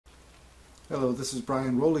Hello, this is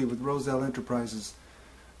Brian Rowley with Roselle Enterprises,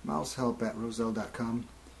 mousehelp@roselle.com,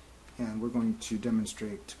 and we're going to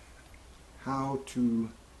demonstrate how to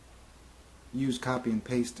use copy and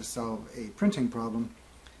paste to solve a printing problem.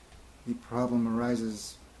 The problem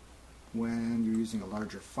arises when you're using a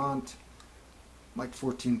larger font, like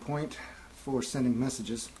 14 point, for sending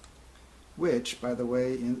messages, which, by the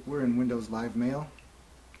way, we're in Windows Live Mail,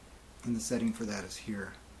 and the setting for that is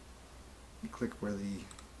here. You click where the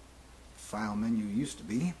file menu used to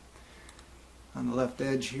be on the left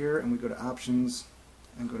edge here, and we go to options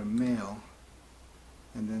and go to mail,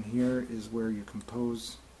 and then here is where you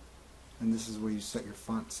compose, and this is where you set your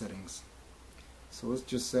font settings. So let's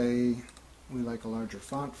just say we like a larger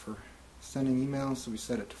font for sending emails, so we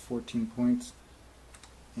set it to 14 points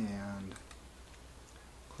and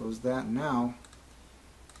close that. Now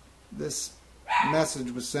this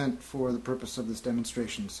message was sent for the purpose of this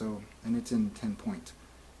demonstration, and it's in 10 point.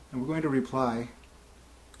 And we're going to reply.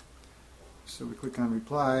 So we click on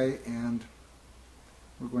reply, and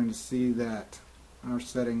we're going to see that our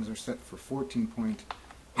settings are set for 14 point.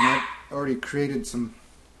 And I've already created some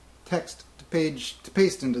text to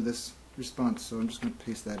paste into this response, so I'm just going to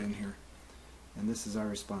paste that in here. And this is our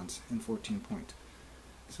response in 14 point.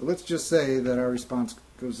 So let's just say that our response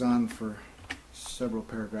goes on for several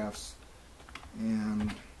paragraphs,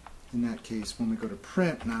 and in that case, when we go to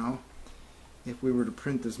print now, if we were to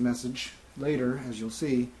print this message later, as you'll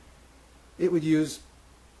see, it would use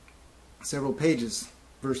several pages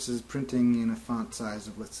versus printing in a font size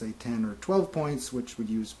of, let's say, 10 or 12 points, which would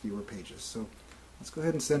use fewer pages. So let's go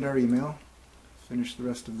ahead and send our email, finish the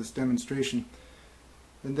rest of this demonstration,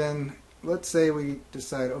 and then let's say we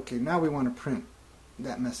decide, okay, now we want to print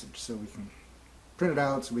that message, so we can print it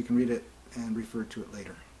out so we can read it and refer to it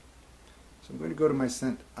later. So I'm going to go to my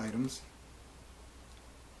sent items,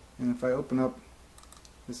 and if I open up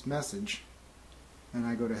this message and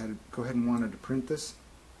I go ahead and wanted to print this,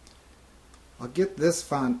 I'll get this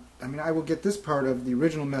font. I will get this part of the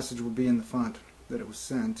original message will be in the font that it was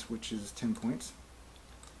sent, which is 10 points,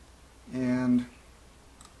 and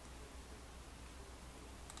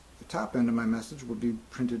the top end of my message will be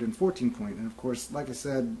printed in 14 point. And of course, like I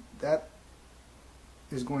said, that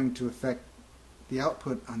is going to affect the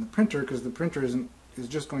output on the printer, because the printer is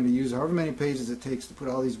just going to use however many pages it takes to put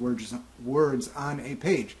all these words on a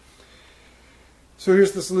page. So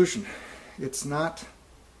here's the solution. It's not,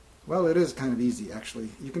 well, it is kind of easy actually.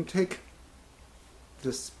 You can take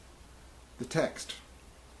the text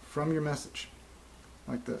from your message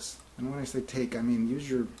like this, and when I say take, I mean use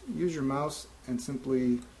your mouse and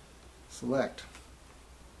simply select.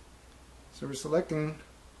 So we're selecting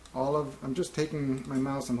I'm just taking my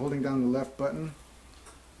mouse, I'm holding down the left button,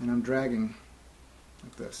 and I'm dragging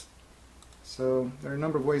like this. So there are a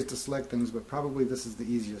number of ways to select things, but probably this is the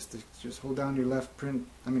easiest. Just hold down your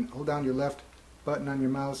hold down your left button on your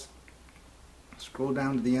mouse, scroll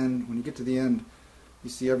down to the end. When you get to the end, you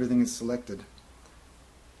see everything is selected.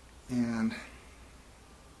 And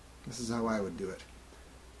this is how I would do it.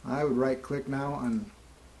 I would right click now on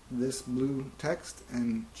this blue text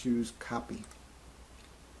and choose copy.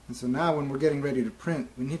 And so now when we're getting ready to print,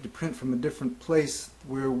 we need to print from a different place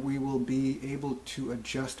where we will be able to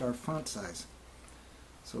adjust our font size.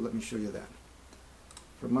 So let me show you that.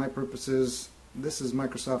 For my purposes, this is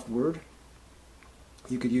Microsoft Word.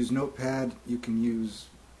 You could use Notepad, you can use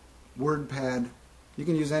WordPad, you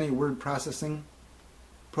can use any word processing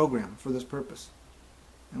program for this purpose.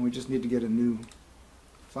 And we just need to get a new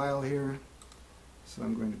file here. So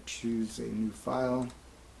I'm going to choose a new file,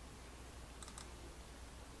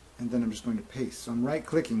 and then I'm just going to paste. So I'm right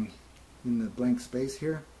clicking in the blank space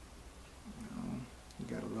here. Oh, you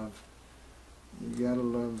gotta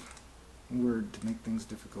love Word to make things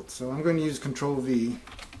difficult. So I'm going to use Control V,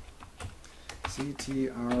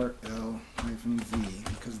 Ctrl-V,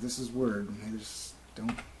 because this is Word. They just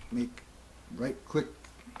don't make right click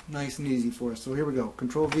nice and easy for us. So here we go.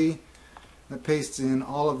 Control V, that pastes in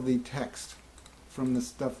all of the text from the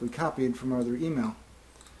stuff we copied from our other email.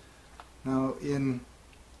 Now in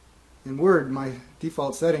Word, my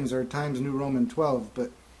default settings are Times New Roman 12,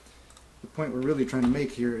 but the point we're really trying to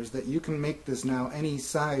make here is that you can make this now any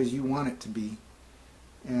size you want it to be.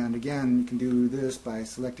 And again, you can do this by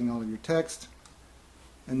selecting all of your text,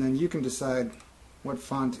 and then you can decide what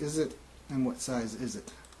font is it and what size is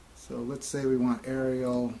it. So let's say we want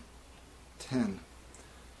Arial 10.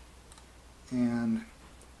 And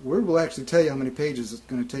Word will actually tell you how many pages it's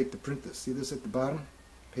going to take to print this. See this at the bottom?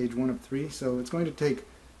 Page 1 of 3. So it's going to take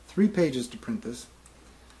 3 pages to print this.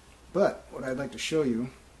 But what I'd like to show you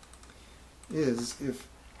is if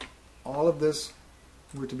all of this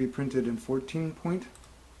were to be printed in 14 point,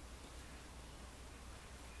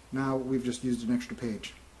 Now we've just used an extra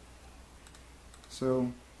page.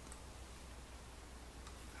 So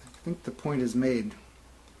I think the point is made.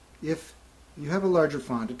 If you have a larger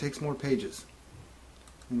font, it takes more pages.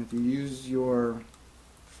 And if you use your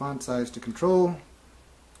font size to control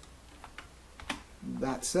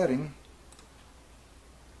that setting,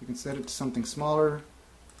 you can set it to something smaller.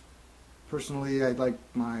 Personally, I like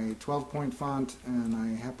my 12-point font, and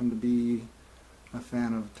I happen to be a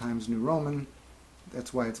fan of Times New Roman.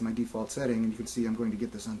 That's why it's my default setting, and you can see I'm going to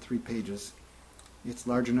get this on 3 pages. It's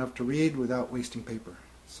large enough to read without wasting paper.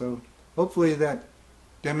 So hopefully that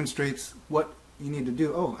demonstrates what you need to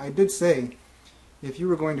do. Oh, I did say, if you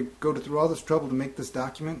were going to go through all this trouble to make this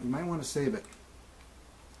document, you might want to save it.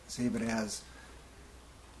 Save it as,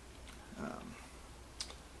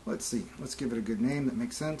 let's see, let's give it a good name that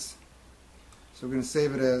makes sense. So we're going to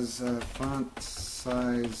save it as font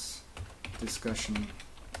size discussion.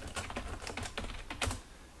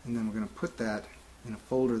 And then we're going to put that in a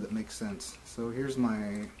folder that makes sense. So here's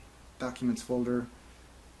my documents folder,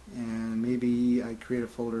 and maybe I create a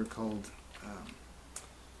folder called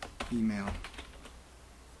email.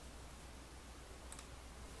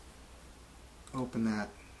 Open that,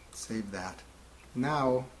 save that.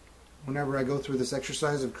 Now, whenever I go through this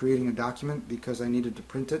exercise of creating a document because I needed to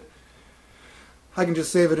print it, I can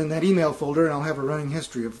just save it in that email folder, and I'll have a running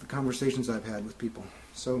history of the conversations I've had with people.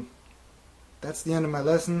 So that's the end of my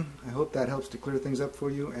lesson. I hope that helps to clear things up for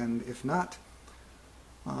you, and if not,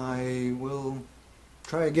 I will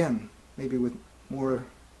try again, maybe with more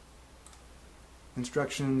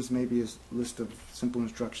instructions, maybe a list of simple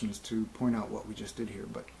instructions to point out what we just did here.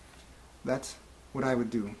 But that's what I would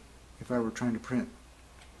do if I were trying to print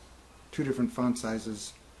 2 different font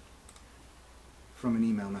sizes from an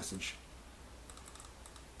email message.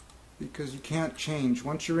 Because you can't change.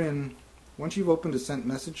 Once you've opened a sent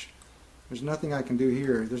message, there's nothing I can do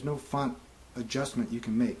here. There's no font adjustment you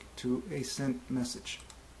can make to a sent message.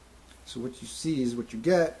 So what you see is what you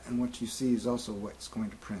get, and what you see is also what's going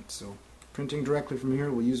to print. So printing directly from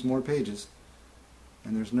here will use more pages,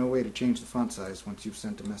 and there's no way to change the font size once you've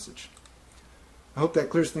sent a message. I hope that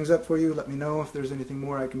clears things up for you. Let me know if there's anything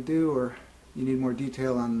more I can do, or you need more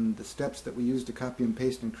detail on the steps that we use to copy and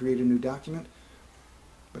paste and create a new document.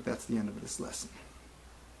 But that's the end of this lesson.